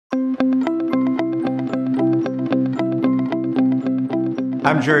I'm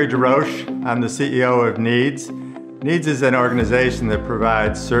Jerry DeRoche. I'm the CEO of Needs. Needs is an organization that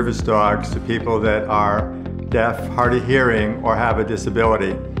provides service dogs to people that are deaf, hard of hearing, or have a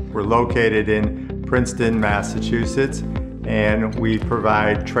disability. We're located in Princeton, Massachusetts, and we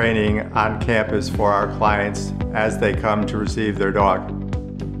provide training on campus for our clients as they come to receive their dog.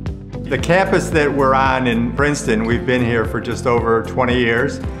 The campus that we're on in Princeton, we've been here for just over 20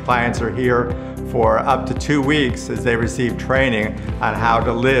 years. Clients are here for up to 2 weeks as they receive training on how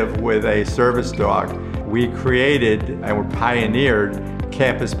to live with a service dog. We created and we pioneered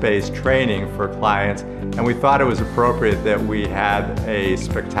campus-based training for clients, and we thought it was appropriate that we had a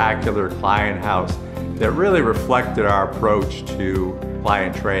spectacular client house that really reflected our approach to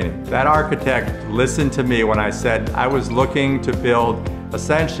client training. That architect listened to me when I said I was looking to build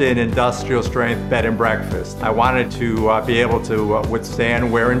essentially an industrial strength bed and breakfast. I wanted to be able to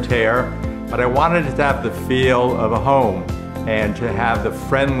withstand wear and tear, but I wanted it to have the feel of a home and to have the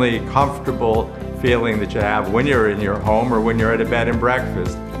friendly, comfortable feeling that you have when you're in your home or when you're at a bed and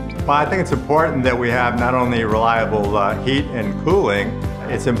breakfast. Well, I think it's important that we have not only reliable heat and cooling,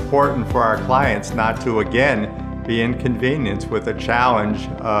 it's important for our clients not to, again, be inconvenienced with the challenge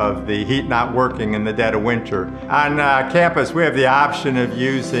of the heat not working in the dead of winter. On campus, we have the option of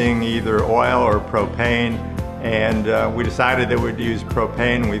using either oil or propane, and we decided that we'd use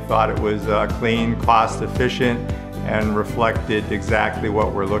propane. We thought it was clean, cost efficient, and reflected exactly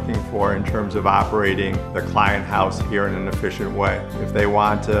what we're looking for in terms of operating the client house here in an efficient way. If they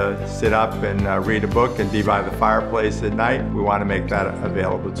want to sit up and read a book and be by the fireplace at night, we want to make that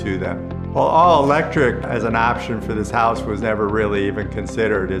available to them. Well, all electric as an option for this house was never really even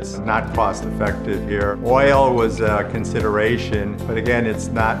considered. It's not cost effective here. Oil was a consideration, but again, it's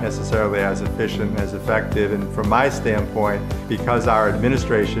not necessarily as efficient, as effective. And from my standpoint, because our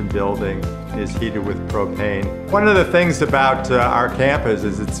administration building is heated with propane. One of the things about our campus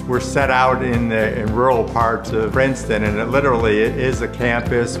is we're set out in rural parts of Princeton, and it literally is a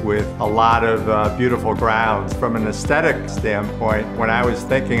campus with a lot of beautiful grounds. From an aesthetic standpoint, when I was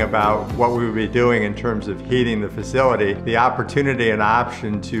thinking about what we would be doing in terms of heating the facility, the opportunity and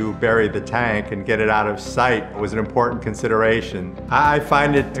option to bury the tank and get it out of sight was an important consideration. I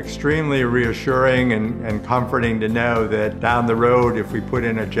find it extremely reassuring and comforting to know that down the road, if we put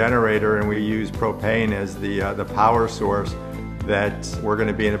in a generator and we use propane as the power source, that we're going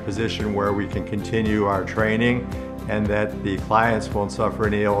to be in a position where we can continue our training and that the clients won't suffer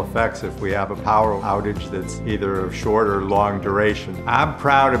any ill effects if we have a power outage that's either of short or long duration. I'm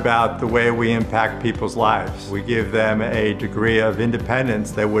proud about the way we impact people's lives. We give them a degree of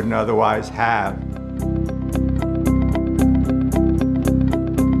independence they wouldn't otherwise have.